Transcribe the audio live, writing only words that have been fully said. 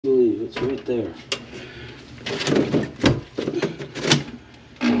believe it's right there.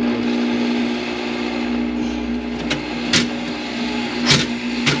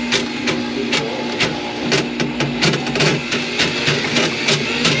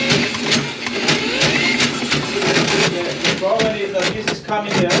 The problem is that this is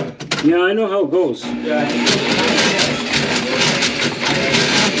coming there. Yeah, I know how it goes. Yeah.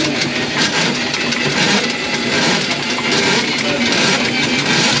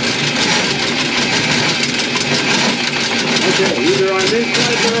 Okay, either I'm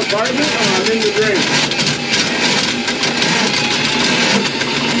inside their apartment or I'm in the drain.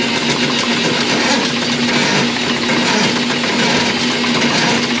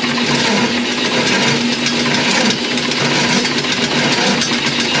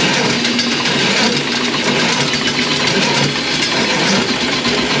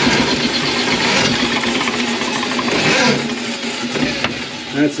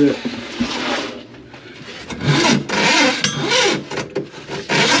 That's it.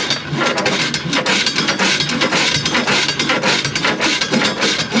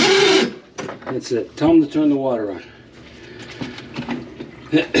 That's it. Tell them to turn the water on.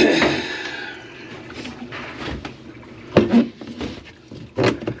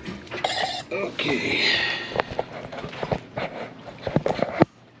 Okay.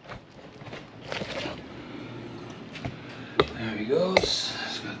 There he goes.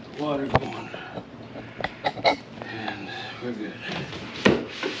 It's got the water going. And we're good.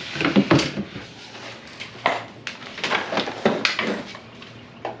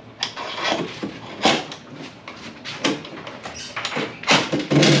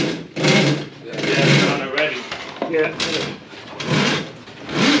 Yeah.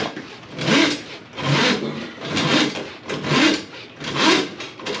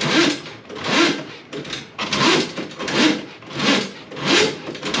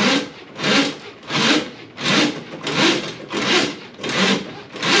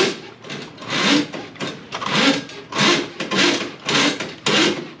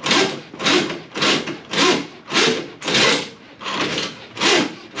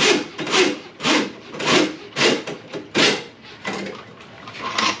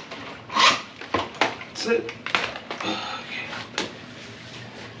 That's it.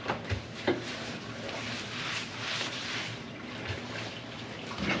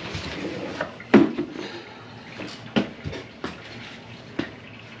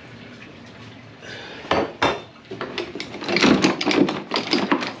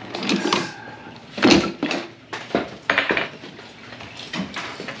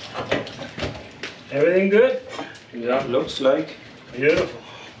 Everything good? Yeah, looks like. Beautiful.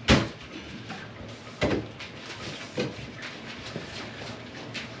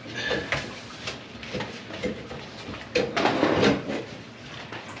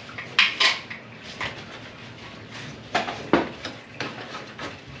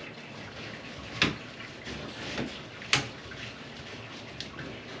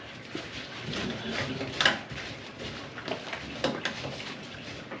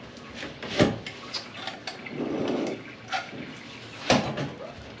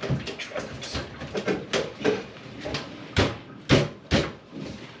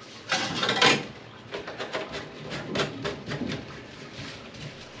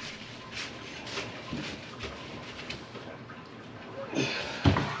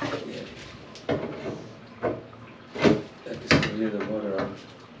 The water on.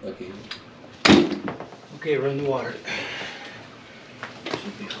 Okay. Okay, run the water.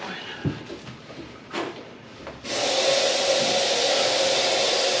 Should be fine.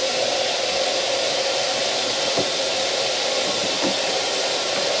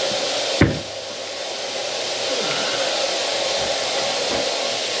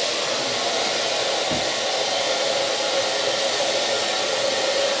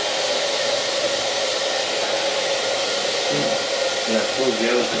 Yeah, full the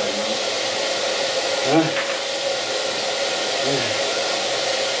other side now. Huh? Yeah.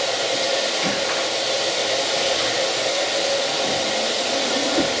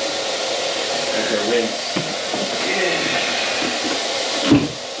 Like a rinse.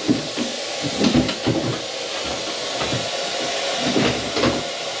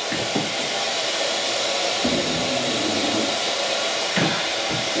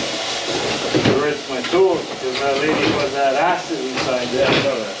 I rinse my tools because that lady was that acid inside there. Yeah, I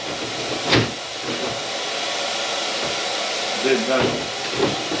know that. Good done.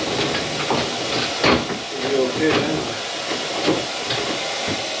 Should be okay then.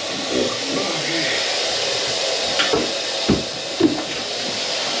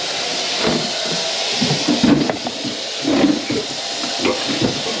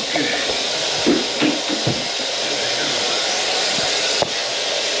 Okay.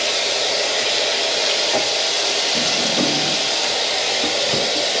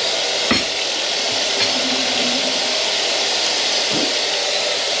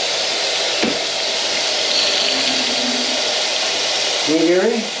 Hey,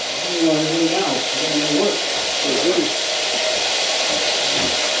 Gary? You know, now. Work.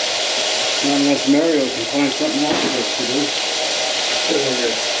 Not unless Mario can find something else for us to do.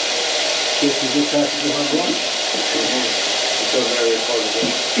 Guess we just have to go have lunch. Until Mario calls again.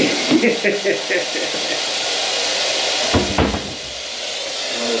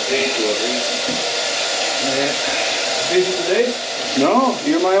 Busy today? No,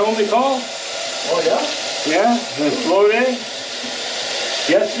 you're my only call. Oh, yeah? Yeah, a slow day.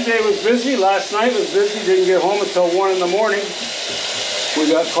 Yesterday was busy, last night was busy, didn't get home until 1 in the morning. We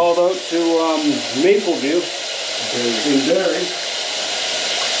got called out to Mapleview in Derry.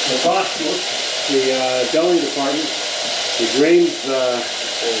 The hospital, the deli department. The drains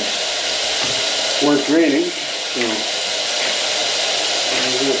weren't draining. So,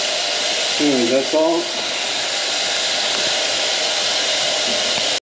 anyway, that's all.